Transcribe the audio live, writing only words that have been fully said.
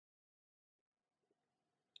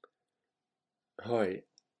Hi,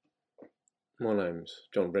 my name's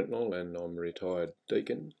John Brentnall and I'm a retired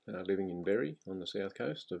deacon living in Berry on the south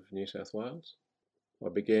coast of New South Wales. I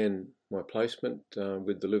began my placement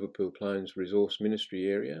with the Liverpool Plains Resource Ministry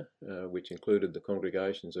area, which included the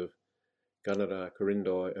congregations of Gunnedah,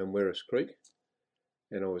 Corindai and Werris Creek,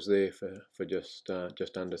 and I was there for just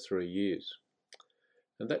under 3 years.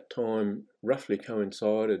 And that time roughly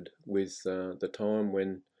coincided with the time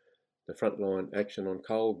when the Frontline Action on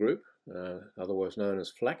Coal group, otherwise known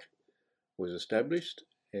as FLAC, was established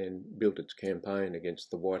and built its campaign against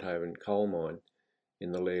the Whitehaven coal mine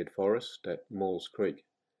in the Laird Forest at Maules Creek,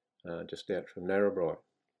 just out from Narrabri.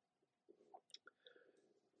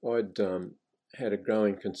 I'd had a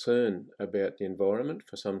growing concern about the environment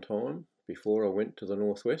for some time before I went to the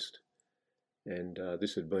northwest, and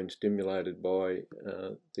this had been stimulated by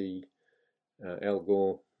the Al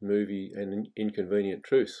Gore movie An Inconvenient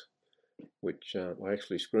Truth, which I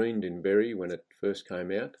actually screened in Berry when it first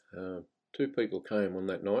came out. 2 people came on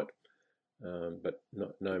that night, but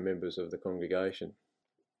no members of the congregation.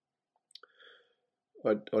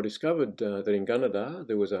 I discovered that in Gunnedah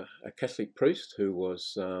there was a Catholic priest who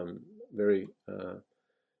was very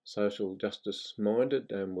social justice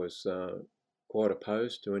minded and was quite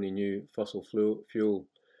opposed to any new fossil fuel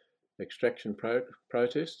extraction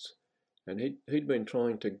protests. And he'd been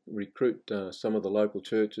trying to recruit some of the local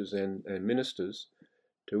churches and ministers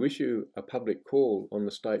to issue a public call on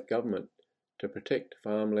the state government to protect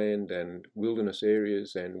farmland and wilderness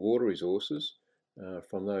areas and water resources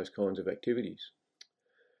from those kinds of activities.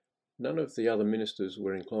 None of the other ministers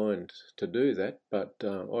were inclined to do that, but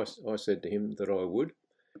I said to him that I would,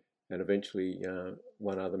 and eventually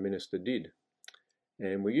one other minister did.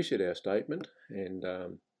 And we issued our statement, and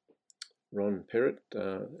Ron Perrott,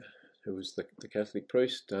 who was the Catholic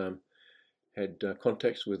priest, had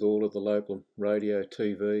contacts with all of the local radio,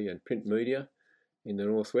 TV and print media in the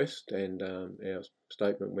northwest, and our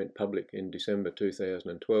statement went public in December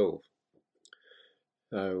 2012.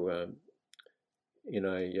 So in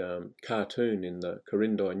a cartoon in the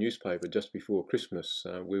Corindai newspaper just before Christmas,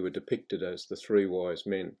 we were depicted as the 3 wise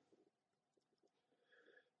men.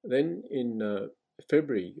 Then in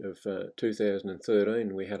February of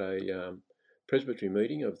 2013 we had a presbytery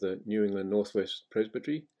meeting of the New England Northwest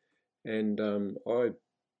Presbytery, and I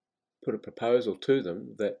put a proposal to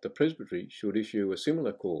them that the presbytery should issue a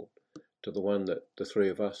similar call to the one that the 3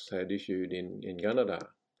 of us had issued in Gunnedah.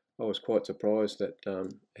 I was quite surprised at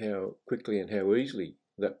how quickly and how easily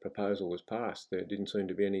that proposal was passed. There didn't seem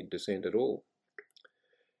to be any dissent at all.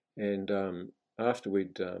 And after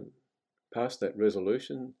we'd passed that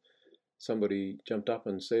resolution, somebody jumped up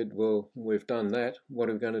and said, well, we've done that, what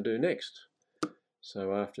are we going to do next?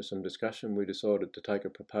 So after some discussion, we decided to take a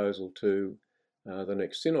proposal to the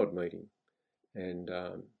next synod meeting, and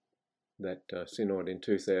that synod in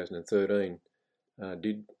 2013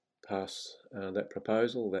 did pass that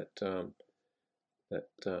proposal that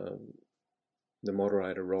the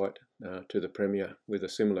moderator write to the Premier with a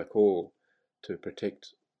similar call to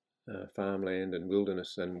protect farmland and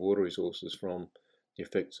wilderness and water resources from the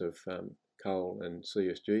effects of coal and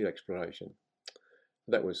CSG exploration.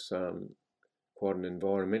 That was quite an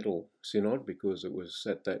environmental synod, because it was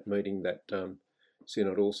at that meeting that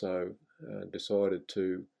synod also decided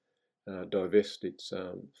to divest its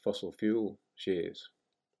fossil fuel shares.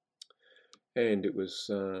 And it was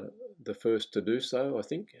the first to do so, I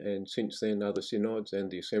think, and since then other synods and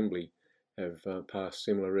the Assembly have passed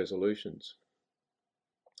similar resolutions.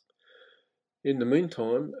 In the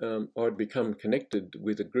meantime, I'd become connected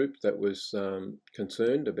with a group that was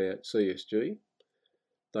concerned about CSG.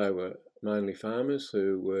 They were mainly farmers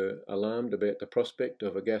who were alarmed about the prospect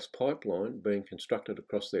of a gas pipeline being constructed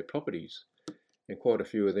across their properties, and quite a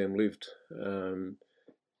few of them lived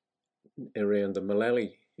around the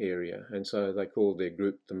Mullally area, and so they called their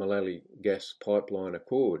group the Mullally Gas Pipeline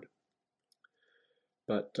Accord.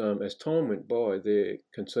 But as time went by, their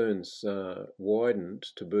concerns widened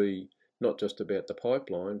to be not just about the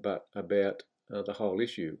pipeline, but about the whole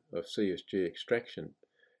issue of CSG extraction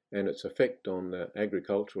and its effect on the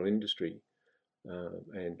agricultural industry,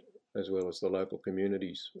 and as well as the local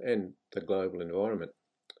communities and the global environment.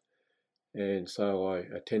 And so I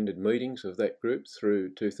attended meetings of that group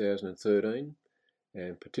through 2013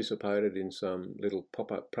 and participated in some little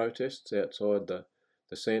pop-up protests outside the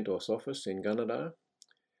Santos office in Gunnedah,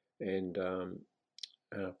 and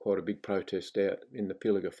quite a big protest out in the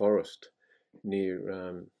Pilliga Forest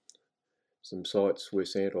near some sites where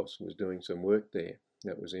Santos was doing some work there.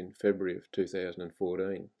 That was in February of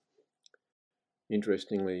 2014.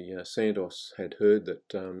 Interestingly, Santos had heard that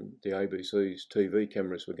the ABC's TV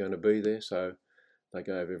cameras were going to be there, so they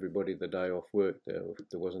gave everybody the day off work. There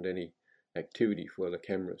wasn't any activity for the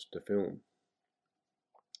cameras to film.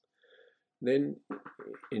 Then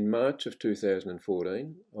in March of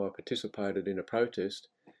 2014, I participated in a protest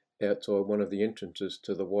outside one of the entrances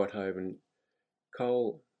to the Whitehaven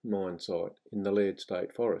coal mine site in the Laird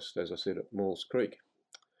State Forest, as I said, at Maules Creek.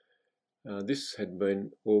 This had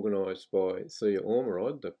been organised by Thea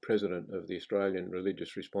Ormerod, the President of the Australian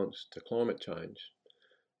Religious Response to Climate Change,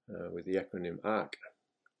 with the acronym ARC.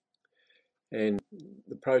 And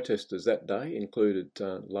the protesters that day included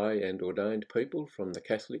lay and ordained people from the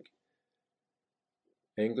Catholic,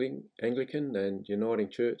 Anglican and Uniting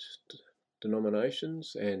Church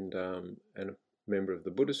denominations and a member of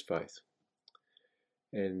the Buddhist faith.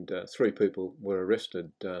 And 3 people were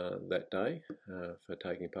arrested that day for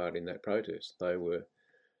taking part in that protest. They were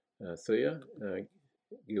Thea,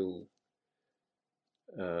 Gil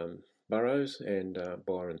Burrows and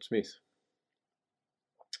Byron Smith.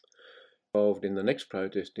 Involved in the next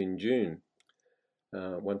protest in June,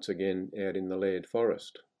 once again out in the Laird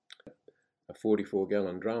Forest. A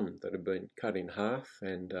 44-gallon drum that had been cut in half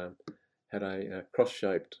and had a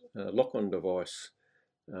cross-shaped lock-on device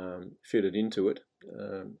fitted into it,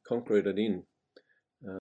 concreted in.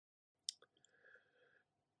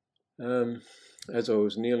 As I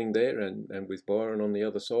was kneeling there and with Byron on the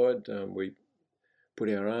other side, we put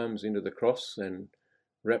our arms into the cross and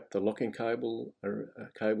wrapped the locking cables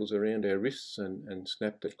around our wrists and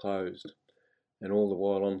snapped it closed. And all the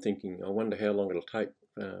while I'm thinking, I wonder how long it'll take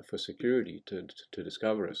for security to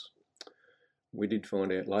discover us. We did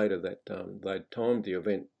find out later that they'd timed the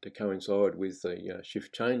event to coincide with the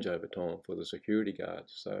shift changeover time for the security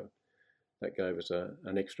guards, so that gave us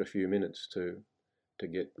an extra few minutes to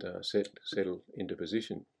get settled into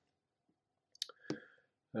position.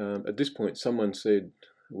 At this point, someone said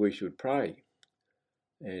we should pray,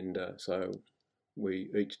 and so we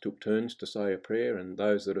each took turns to say a prayer. And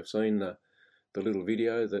those that have seen the little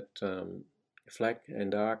video that FLAC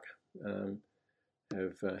and ARC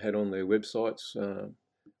have had on their websites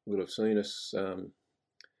will have seen us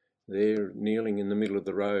there kneeling in the middle of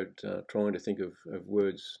the road trying to think of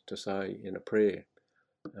words to say in a prayer.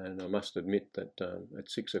 And I must admit that at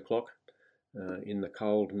 6 o'clock in the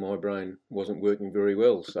cold, my brain wasn't working very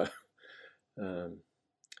well, so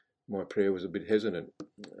my prayer was a bit hesitant.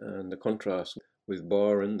 And the contrast with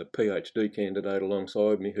Byron, the PhD candidate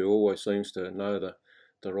alongside me, who always seems to know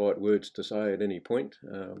the right words to say at any point,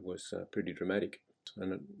 was pretty dramatic.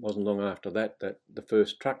 And it wasn't long after that the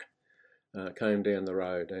first truck came down the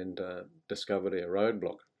road and discovered our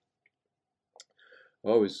roadblock.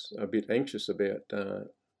 I was a bit anxious about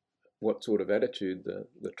what sort of attitude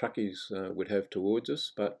the truckies would have towards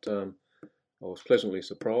us, but I was pleasantly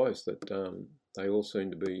surprised that they all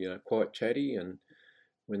seemed to be quite chatty, and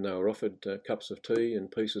when they were offered cups of tea and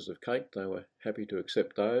pieces of cake, they were happy to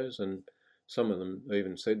accept those, and some of them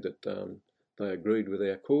even said that they agreed with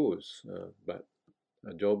our cause, but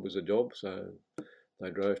a job was a job, so they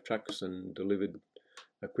drove trucks and delivered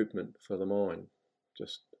equipment for the mine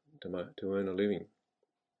just to earn a living.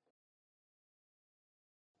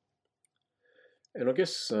 And I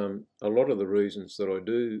guess a lot of the reasons that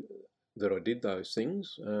I did those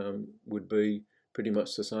things would be pretty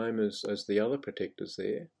much the same as the other protectors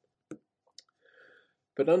there.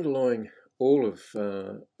 But underlying all of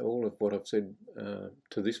what I've said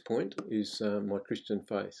to this point is my Christian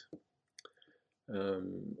faith.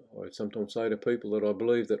 I sometimes say to people that I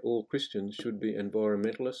believe that all Christians should be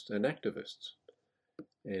environmentalists and activists,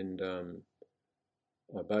 and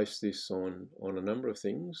I base this on a number of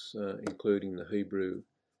things, including the Hebrew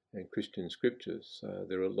and Christian scriptures.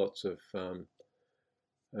 There are lots of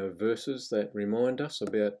verses that remind us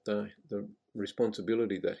about the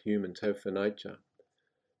responsibility that humans have for nature.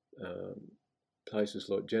 Places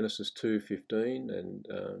like Genesis 2:15 and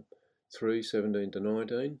 3:17 to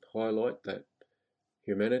 19 highlight that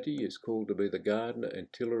humanity is called to be the gardener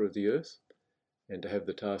and tiller of the earth, and to have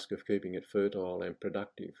the task of keeping it fertile and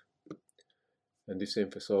productive. And this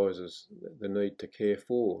emphasises the need to care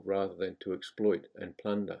for rather than to exploit and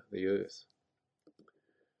plunder the earth.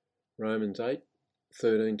 Romans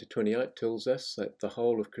 8:13 to 28 tells us that the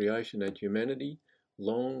whole of creation and humanity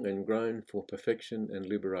long and groan for perfection and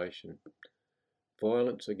liberation.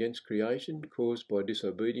 Violence against creation caused by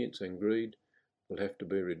disobedience and greed will have to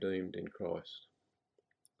be redeemed in Christ.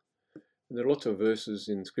 And there are lots of verses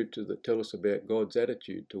in Scripture that tell us about God's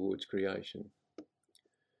attitude towards creation.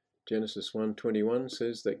 Genesis 1:21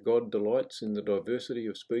 says that God delights in the diversity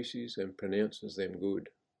of species and pronounces them good.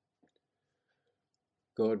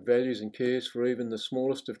 God values and cares for even the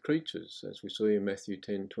smallest of creatures, as we see in Matthew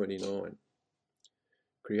 10:29.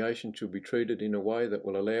 Creation should be treated in a way that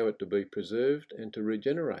will allow it to be preserved and to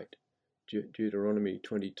regenerate. Deuteronomy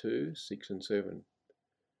 22, 6 and 7.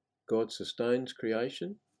 God sustains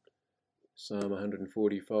creation. Psalm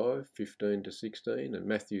 145, 15 to 16 and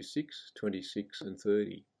Matthew 6, 26 and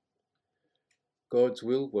 30. God's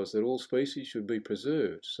will was that all species should be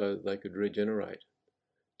preserved so that they could regenerate.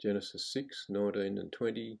 Genesis 6, 19 and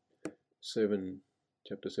 20,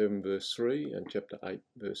 chapter 7 verse 3 and chapter 8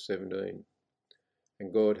 verse 17.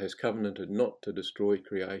 And God has covenanted not to destroy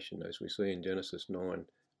creation, as we see in Genesis 9,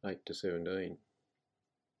 8 to 17.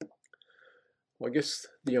 I guess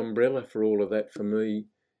the umbrella for all of that for me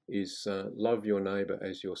is love your neighbour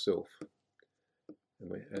as yourself.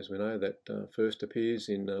 And as we know, that first appears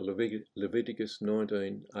in Leviticus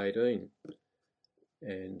 19:18,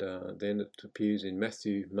 and then it appears in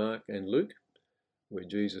Matthew, Mark and Luke, where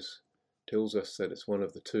Jesus tells us that it's one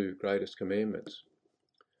of the two greatest commandments.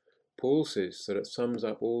 Paul says that it sums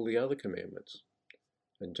up all the other commandments,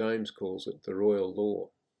 and James calls it the royal law.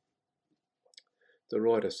 The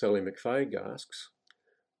writer Sally McFaig asks,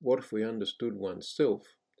 what if we understood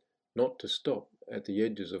oneself not to stop at the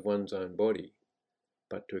edges of one's own body,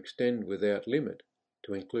 but to extend without limit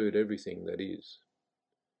to include everything that is?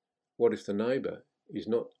 What if the neighbour is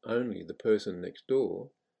not only the person next door,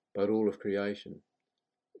 but all of creation,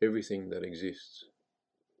 everything that exists?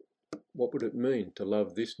 What would it mean to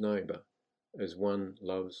love this neighbour as one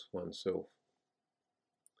loves oneself?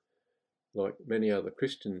 Like many other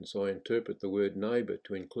Christians, I interpret the word neighbour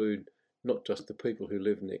to include not just the people who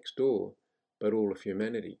live next door, but all of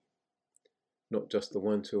humanity. Not just the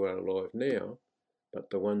ones who are alive now, but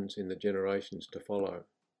the ones in the generations to follow.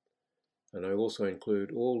 And I also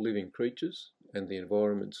include all living creatures and the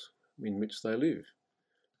environments in which they live,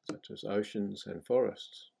 such as oceans and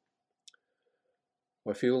forests.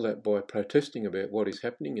 I feel that by protesting about what is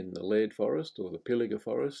happening in the Laird Forest or the Pilliga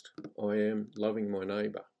Forest, I am loving my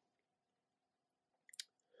neighbour.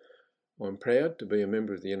 I'm proud to be a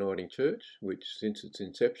member of the Uniting Church, which since its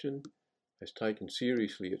inception has taken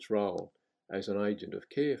seriously its role as an agent of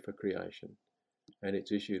care for creation, and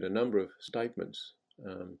it's issued a number of statements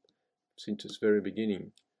since its very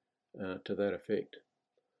beginning to that effect.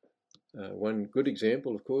 One good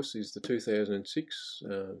example, of course, is the 2006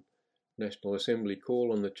 National Assembly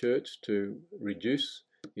call on the Church to reduce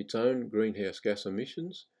its own greenhouse gas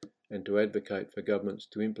emissions and to advocate for governments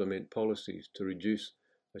to implement policies to reduce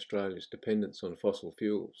Australia's dependence on fossil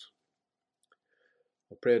fuels.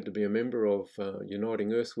 I'm proud to be a member of Uniting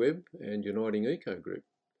Earthweb and Uniting Eco Group.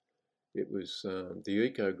 It was the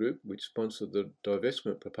Eco Group which sponsored the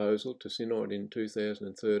divestment proposal to Synod in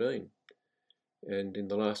 2013. And in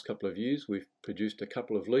the last couple of years, we've produced a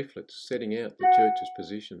couple of leaflets setting out the Church's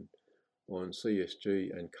position on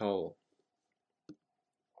CSG and coal.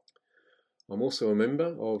 I'm also a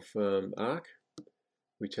member of ARC,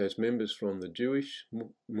 which has members from the Jewish,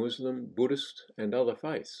 Muslim, Buddhist and other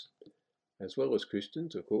faiths, as well as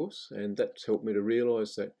Christians, of course, and that's helped me to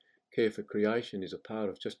realise that care for creation is a part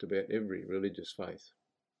of just about every religious faith.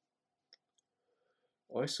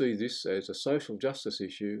 I see this as a social justice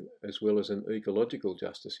issue as well as an ecological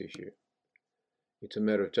justice issue. It's a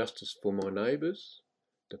matter of justice for my neighbours,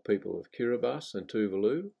 the people of Kiribati and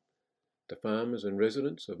Tuvalu, the farmers and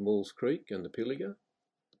residents of Maules Creek and the Pilliga,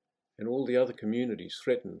 and all the other communities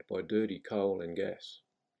threatened by dirty coal and gas.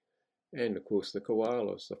 And of course the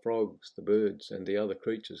koalas, the frogs, the birds and the other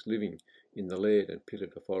creatures living in the Laird and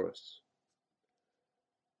Pilliga forests.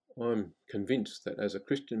 I'm convinced that as a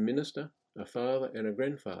Christian minister, a father and a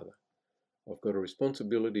grandfather, I've got a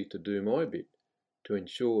responsibility to do my bit to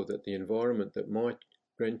ensure that the environment that my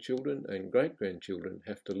grandchildren and great-grandchildren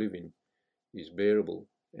have to live in is bearable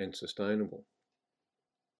and sustainable.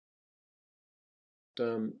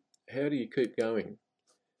 How do you keep going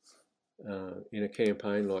in a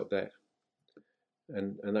campaign like that?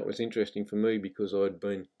 And that was interesting for me because I'd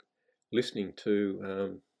been listening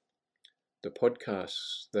to the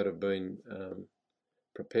podcasts that have been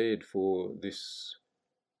prepared for this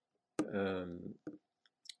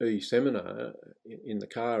e-seminar in the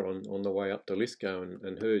car on the way up to Lithgow,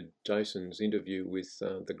 and heard Jason's interview with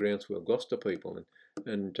the Groundswell Gloucester people,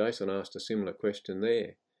 and Jason asked a similar question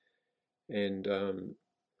there, and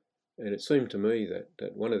it seemed to me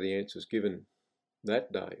that one of the answers given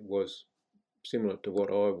that day was similar to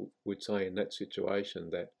what I would say in that situation,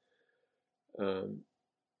 that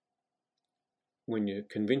when you're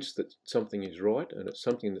convinced that something is right and it's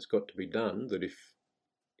something that's got to be done, that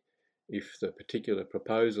if the particular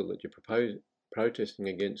proposal that you're protesting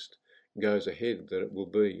against goes ahead, that it will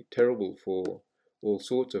be terrible for all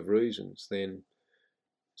sorts of reasons, then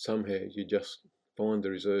somehow you just find the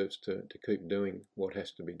reserves to keep doing what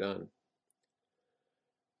has to be done.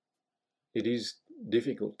 It is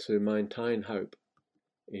difficult to maintain hope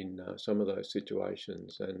in some of those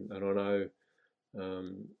situations, and I know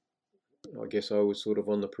I guess I was sort of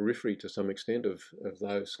on the periphery to some extent of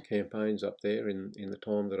those campaigns up there in the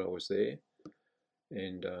time that I was there.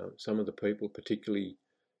 And some of the people, particularly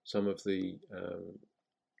some of the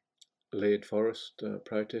Laird Forest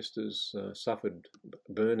protesters, suffered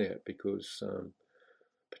burnout because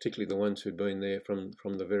particularly the ones who'd been there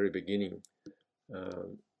from the very beginning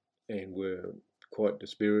and were quite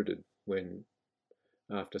dispirited when,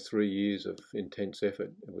 after 3 years of intense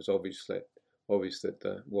effort, it was obvious that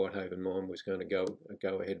the Whitehaven mine was going to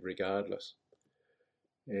go ahead regardless.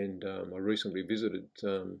 And I recently visited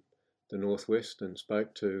the northwest and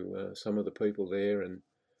spoke to some of the people there, and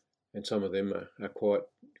some of them are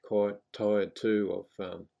quite tired too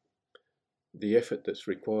of the effort that's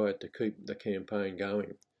required to keep the campaign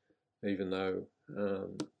going, even though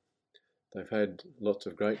they've had lots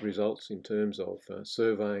of great results in terms of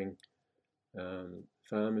surveying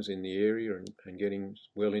farmers in the area and getting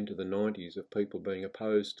well into the 90s of people being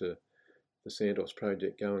opposed to the Santos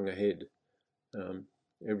project going ahead.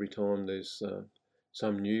 Every time there's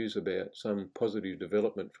some news about some positive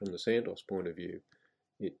development from the Santos point of view,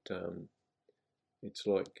 it's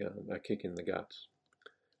like a kick in the guts.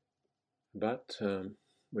 But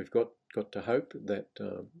we've got to hope that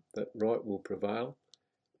that right will prevail,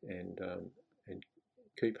 and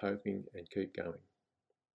keep hoping and keep going.